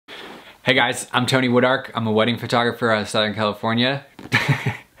Hey guys, I'm Tony Woodark. I'm a wedding photographer out of Southern California.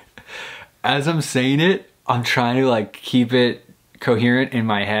 As I'm saying it, I'm trying to like keep it coherent in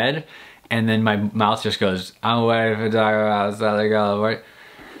my head, and then my mouth just goes, I'm a wedding photographer out of Southern California.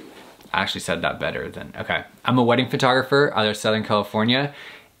 I actually said that better than, okay. I'm a wedding photographer out of Southern California,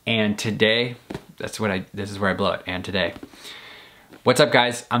 and today, this is where I blow it, and today. What's up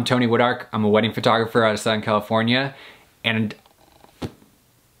guys, I'm Tony Woodark. I'm a wedding photographer out of Southern California, and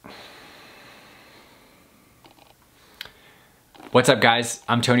what's up guys,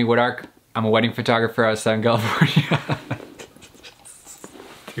 I'm Tony Woodark. I'm a wedding photographer out of Southern California.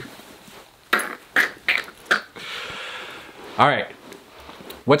 All right.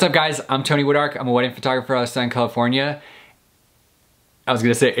 What's up guys, I'm Tony Woodark. I'm a wedding photographer out of Southern California. I was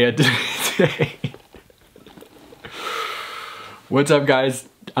gonna say and today. What's up guys,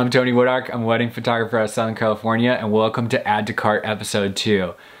 I'm Tony Woodark. I'm a wedding photographer out of Southern California, and welcome to Add to Cart episode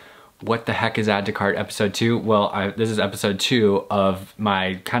 2. What the heck is Add to Cart episode 2? Well, this is episode 2 of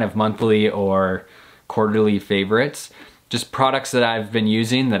my kind of monthly or quarterly favorites. Just products that I've been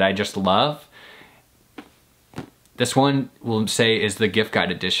using that I just love. This one we'll say is the gift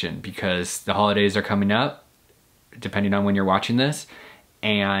guide edition because the holidays are coming up, depending on when you're watching this.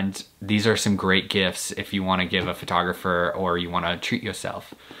 And these are some great gifts if you want to give a photographer or you want to treat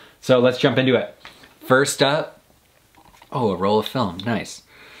yourself. So let's jump into it. First up, oh, a roll of film, nice.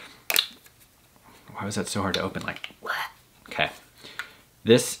 Why was that so hard to open? Like, what? Okay.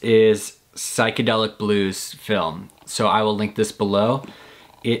 This is Psychedelic Blues film. So I will link this below.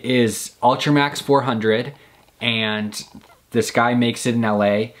 It is Ultramax 400, and this guy makes it in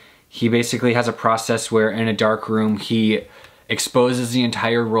LA. He basically has a process where in a dark room, he exposes the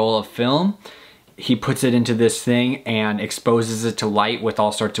entire roll of film. He puts it into this thing and exposes it to light with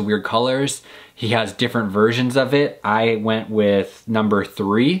all sorts of weird colors. He has different versions of it. I went with number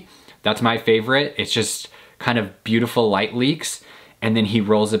 3. That's my favorite. It's just kind of beautiful light leaks, and then he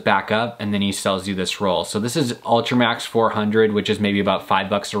rolls it back up, and then he sells you this roll. So this is Ultramax 400, which is maybe about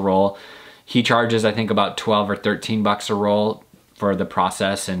 $5 a roll. He charges, I think, about 12 or 13 bucks a roll for the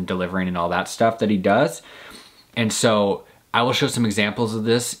process and delivering and all that stuff that he does. And so I will show some examples of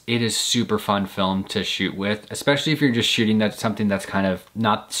this. It is super fun film to shoot with, especially if you're just shooting something that's kind of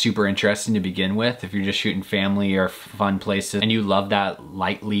not super interesting to begin with. If you're just shooting family or fun places and you love that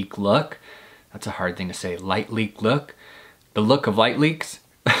light leak look. That's a hard thing to say, light leak look. The look of light leaks.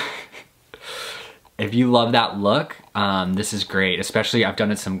 If you love that look, this is great. Especially I've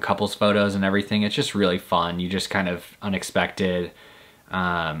done it some couples photos and everything. It's just really fun. You just kind of unexpected.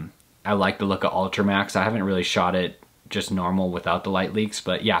 I like the look of Ultramax. I haven't really shot it just normal without the light leaks,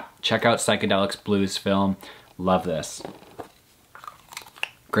 but yeah, check out Psychedelic Blues film. Love this.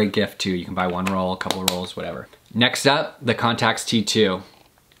 Great gift too. You can buy one roll, a couple rolls, whatever. Next up, the Contax T2.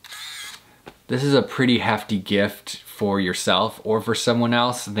 This is a pretty hefty gift for yourself or for someone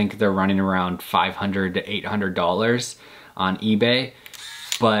else. I think they're running around $500 to $800 on eBay,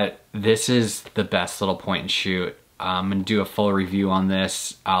 but this is the best little point and shoot. I'm gonna do a full review on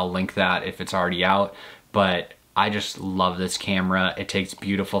this. I'll link that if it's already out, but I just love this camera. It takes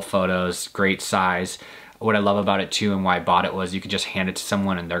beautiful photos, great size. What I love about it too and why I bought it was you could just hand it to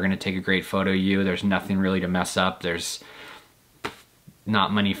someone and they're gonna take a great photo of you. There's nothing really to mess up. There's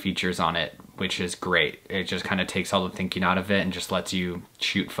not many features on it, which is great. It just kind of takes all the thinking out of it and just lets you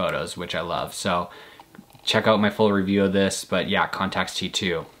shoot photos, which I love. So check out my full review of this, but yeah, Contax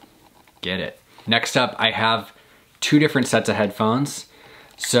T2, get it. Next up, I have 2 different sets of headphones.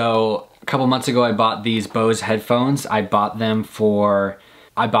 So a couple months ago, I bought these Bose headphones. I bought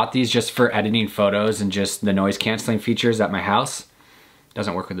these just for editing photos and just the noise canceling features at my house.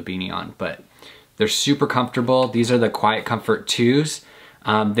 Doesn't work with the beanie on, but they're super comfortable. These are the Quiet Comfort 2s.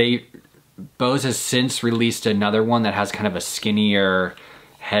 Bose has since released another one that has kind of a skinnier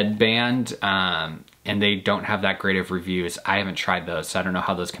headband, and they don't have that great of reviews. I haven't tried those, so I don't know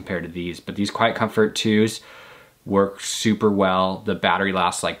how those compare to these, but these Quiet Comfort 2s work super well. The battery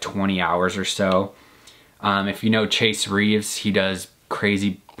lasts like 20 hours or so. If you know Chase Reeves, he does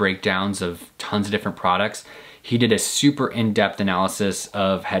crazy breakdowns of tons of different products. He did a super in-depth analysis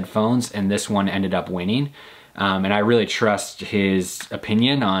of headphones, and this one ended up winning. And I really trust his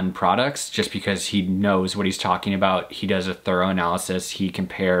opinion on products just because he knows what he's talking about. He does a thorough analysis. He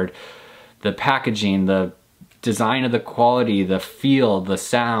compared the packaging, the design of the quality, the feel, the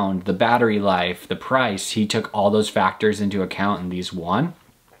sound, the battery life, the price. He took all those factors into account and these won.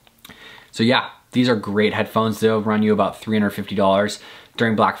 So yeah, these are great headphones. They'll run you about $350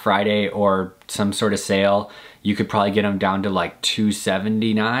 during Black Friday or some sort of sale. You could probably get them down to like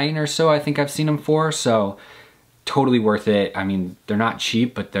 $279 or so, I think I've seen them for. So totally worth it. I mean, they're not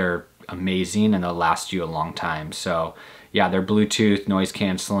cheap, but they're amazing and they'll last you a long time. So yeah, they're Bluetooth, noise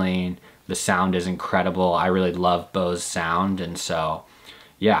canceling. The sound is incredible. I really love Bose sound. And so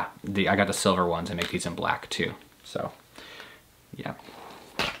yeah, I got the silver ones. I make these in black too. So yeah.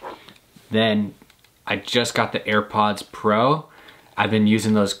 Then I just got the AirPods Pro. I've been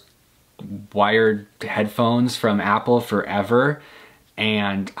using those wired headphones from Apple forever.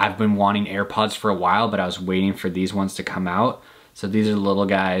 And I've been wanting AirPods for a while, but I was waiting for these ones to come out. So these are the little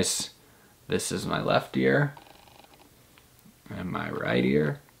guys. This is my left ear and my right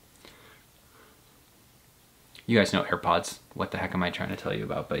ear. You guys know AirPods. What the heck am I trying to tell you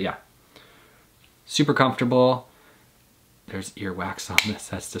about? But yeah, super comfortable. There's earwax on this.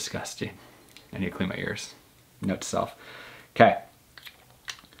 That's disgusting. I need to clean my ears. Note to self. Okay.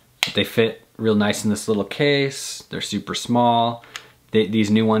 They fit real nice in this little case. They're super small.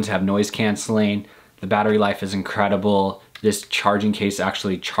 These new ones have noise canceling. The battery life is incredible. This charging case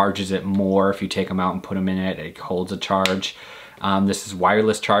actually charges it more if you take them out and put them in it. It holds a charge. This is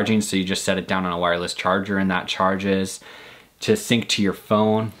wireless charging, so you just set it down on a wireless charger and that charges. To sync to your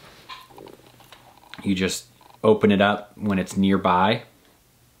phone, you just open it up when it's nearby.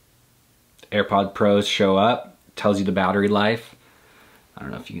 AirPod Pros show up, tells you the battery life. I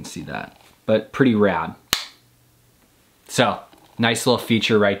don't know if you can see that, but pretty rad. So, nice little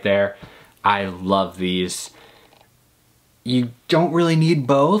feature right there. I love these. You don't really need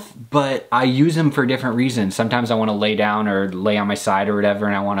both, but I use them for different reasons. Sometimes I want to lay down or lay on my side or whatever,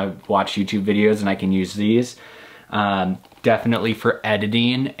 and I want to watch YouTube videos, and I can use these. Definitely for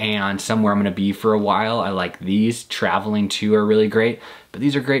editing and somewhere I'm going to be for a while. I like these. Traveling too are really great, but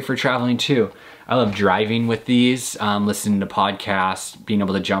these are great for traveling too. I love driving with these, listening to podcasts, being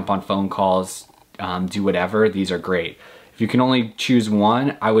able to jump on phone calls, do whatever. These are great. If you can only choose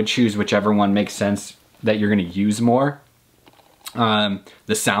one, I would choose whichever one makes sense that you're going to use more.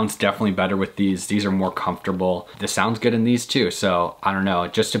 The sound's definitely better with these. These are more comfortable. The sound's good in these too. So I don't know.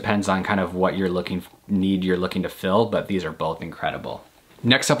 It just depends on kind of what you're looking to fill, but these are both incredible.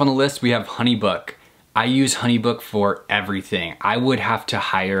 Next up on the list, we have HoneyBook. I use HoneyBook for everything. I would have to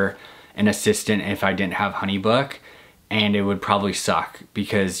hire an assistant if I didn't have HoneyBook, and it would probably suck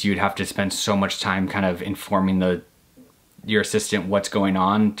because you'd have to spend so much time kind of informing your assistant what's going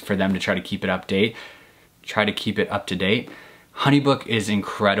on for them to try to keep it up to date. HoneyBook is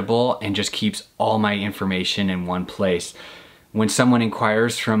incredible and just keeps all my information in one place. When someone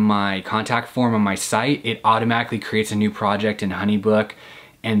inquires from my contact form on my site, it automatically creates a new project in HoneyBook,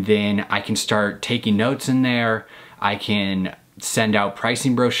 and then I can start taking notes in there. I can send out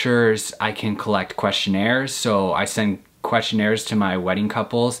pricing brochures. I can collect questionnaires. So I send questionnaires to my wedding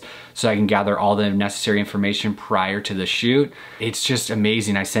couples so I can gather all the necessary information prior to the shoot. It's just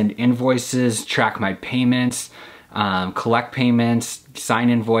amazing. I send invoices, track my payments, collect payments,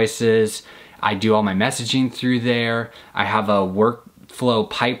 sign invoices. I do all my messaging through there. I have a workflow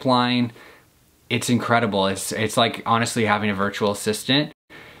pipeline. It's incredible. It's like honestly having a virtual assistant.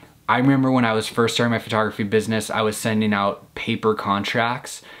 I remember when I was first starting my photography business, I was sending out paper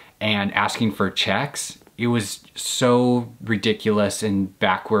contracts and asking for checks. It was so ridiculous and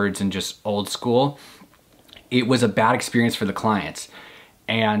backwards and just old school. It was a bad experience for the clients.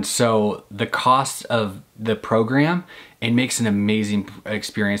 And so the cost of the program, it makes an amazing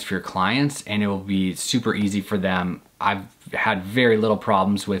experience for your clients, and it will be super easy for them. I've had very little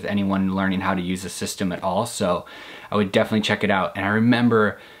problems with anyone learning how to use the system at all. So I would definitely check it out. And I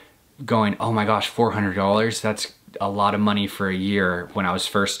remember going, oh my gosh, $400, that's a lot of money for a year when I was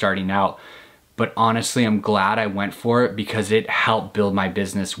first starting out. But honestly, I'm glad I went for it because it helped build my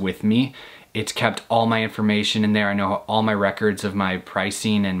business with me. It's kept all my information in there. I know all my records of my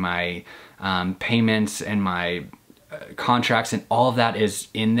pricing and my payments and my contracts, and all of that is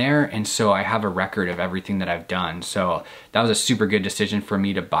in there. And so I have a record of everything that I've done. So that was a super good decision for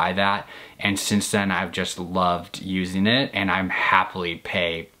me to buy that. And since then, I've just loved using it, and I'm happily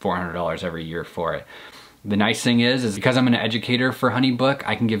pay $400 every year for it. The nice thing is because I'm an educator for HoneyBook,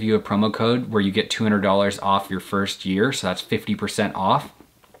 I can give you a promo code where you get $200 off your first year. So that's 50% off.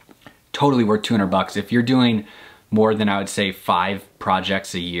 Totally worth 200 bucks. If you're doing more than, I would say, 5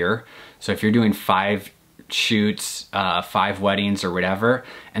 projects a year. So if you're doing 5 shoots, 5 weddings or whatever,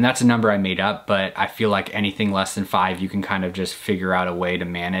 and that's a number I made up, but I feel like anything less than 5, you can kind of just figure out a way to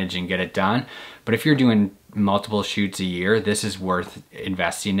manage and get it done. But if you're doing multiple shoots a year, this is worth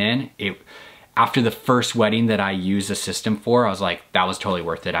investing in. After the first wedding that I used the system for, I was like, that was totally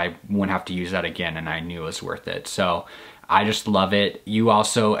worth it. I wouldn't have to use that again, and I knew it was worth it. So I just love it. You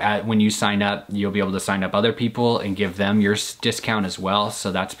also, when you sign up, you'll be able to sign up other people and give them your discount as well.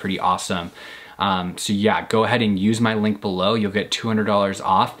 So that's pretty awesome. So yeah, go ahead and use my link below. You'll get $200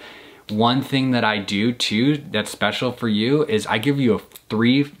 off. One thing that I do too that's special for you is I give you a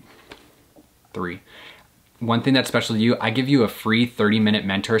one thing that's special to you, I give you a free 30-minute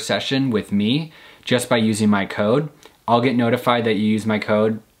mentor session with me just by using my code. I'll get notified that you use my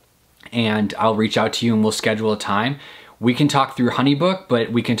code and I'll reach out to you and we'll schedule a time. We can talk through HoneyBook,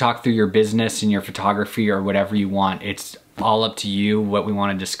 but we can talk through your business and your photography or whatever you want. It's all up to you what we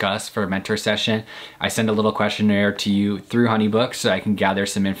want to discuss for a mentor session. I send a little questionnaire to you through HoneyBook so I can gather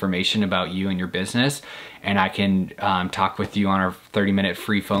some information about you and your business, and I can talk with you on our 30-minute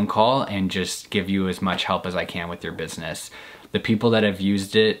free phone call and just give you as much help as I can with your business. The people that have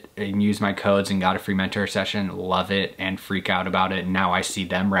used it and used my codes and got a free mentor session love it and freak out about it. And now I see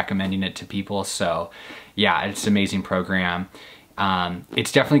them recommending it to people. So yeah, it's an amazing program.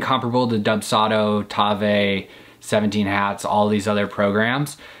 It's definitely comparable to Dubsado, Tave, 17 Hats, all these other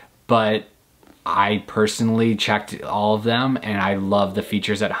programs. But I personally checked all of them and I love the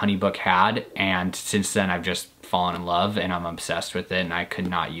features that HoneyBook had. And since then I've just fallen in love and I'm obsessed with it and I could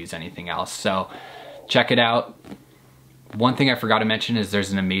not use anything else. So check it out. One thing I forgot to mention is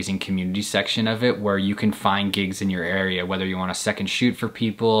there's an amazing community section of it where you can find gigs in your area, whether you want a second shoot for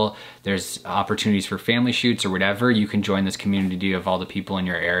people, there's opportunities for family shoots or whatever. You can join this community of all the people in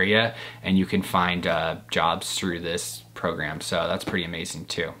your area and you can find jobs through this program. So that's pretty amazing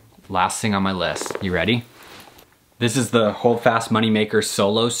too. Last thing on my list, you ready? This is the HOLDFAST Moneymaker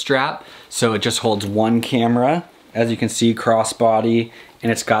Solo Strap. So it just holds one camera, as you can see, crossbody,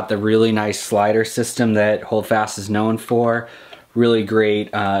 and it's got the really nice slider system that HOLDFAST is known for. Really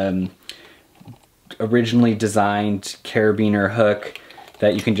great, originally designed carabiner hook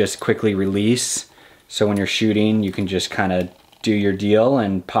that you can just quickly release. So when you're shooting, you can just kind of do your deal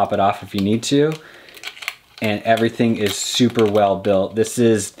and pop it off if you need to. And everything is super well built. This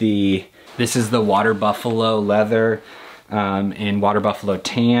is the Water Buffalo leather in Water Buffalo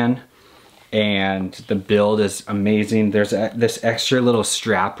tan. And the build is amazing. There's this extra little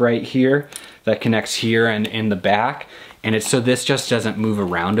strap right here that connects here and in the back. And it's so this just doesn't move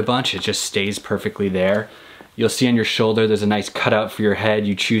around a bunch. It just stays perfectly there. You'll see on your shoulder, there's a nice cutout for your head.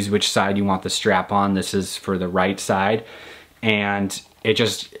 You choose which side you want the strap on. This is for the right side. And it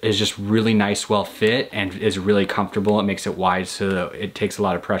just is just really nice, well fit, and is really comfortable. It makes it wide so that it takes a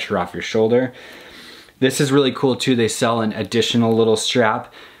lot of pressure off your shoulder. This is really cool too. They sell an additional little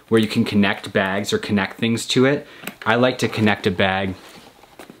strap where you can connect bags or connect things to it. I like to connect a bag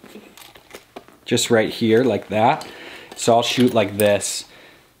just right here like that. So I'll shoot like this.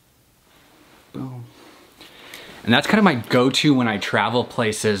 Boom. And that's kind of my go-to when I travel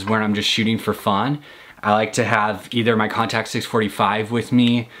places where I'm just shooting for fun. I like to have either my Contax 645 with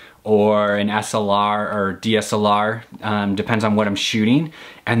me or an SLR or DSLR, depends on what I'm shooting.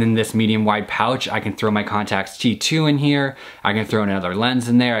 And then this medium wide pouch, I can throw my Contax T2 in here. I can throw another lens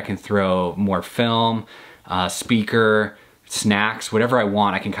in there. I can throw more film, speaker, snacks, whatever I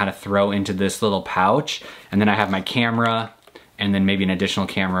want, I can kind of throw into this little pouch. And then I have my camera and then maybe an additional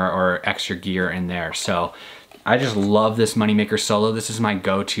camera or extra gear in there. So I just love this Moneymaker Solo. This is my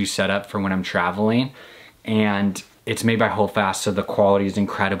go-to setup for when I'm traveling. And it's made by HOLDFAST, so the quality is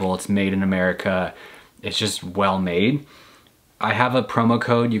incredible. It's made in America. It's just well made. I have a promo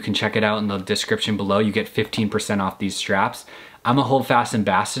code. You can check it out in the description below. You get 15% off these straps. I'm a HOLDFAST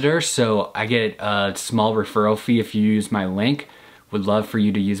ambassador, so I get a small referral fee if you use my link. Would love for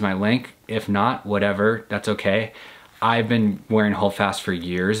you to use my link. If not, whatever, that's okay. I've been wearing HOLDFAST for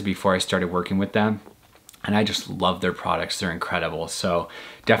years before I started working with them. And I just love their products. They're incredible. So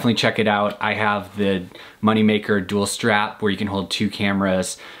definitely check it out. I have the Moneymaker dual strap where you can hold 2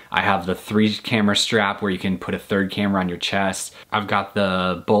 cameras. I have the 3 camera strap where you can put a 3rd camera on your chest. I've got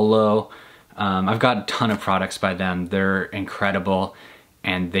the Bolo. I've got a ton of products by them. They're incredible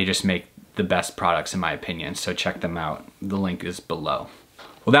and they just make the best products in my opinion. So check them out. The link is below.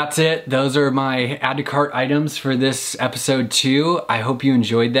 Well, that's it. Those are my add to cart items for this episode 2. I hope you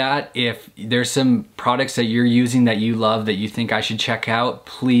enjoyed that. If there's some products that you're using that you love that you think I should check out,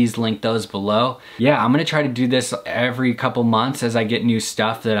 please link those below. Yeah, I'm gonna try to do this every couple months as I get new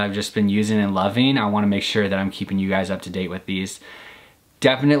stuff that I've just been using and loving. I wanna make sure that I'm keeping you guys up to date with these.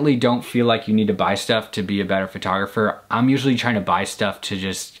 Definitely don't feel like you need to buy stuff to be a better photographer. I'm usually trying to buy stuff to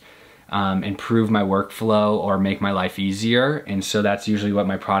just improve my workflow or make my life easier, and so that's usually what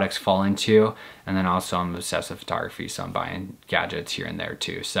my products fall into. And then also I'm obsessed with photography, so I'm buying gadgets here and there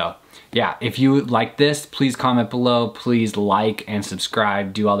too. So yeah, if you like this, please comment below, please like and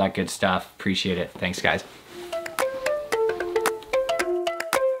subscribe, do all that good stuff. Appreciate it. Thanks guys.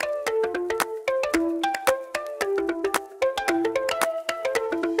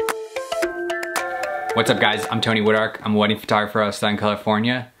 What's up guys, I'm Tony Woodark. I'm a wedding photographer out of Southern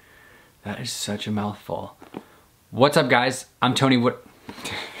California. That is such a mouthful. What's up, guys? I'm Tony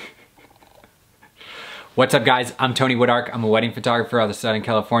What's up, guys? I'm Tony Woodark. I'm a wedding photographer out of Southern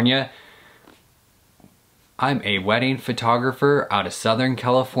California. I'm a wedding photographer out of Southern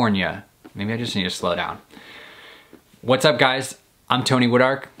California. Maybe I just need to slow down. What's up, guys? I'm Tony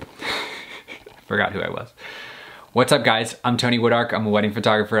Woodark. Forgot who I was. What's up, guys? I'm Tony Woodark. I'm a wedding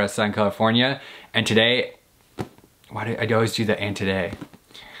photographer out of Southern California. And today, why do I always do the and today?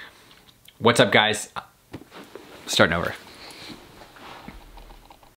 What's up, guys? Starting over.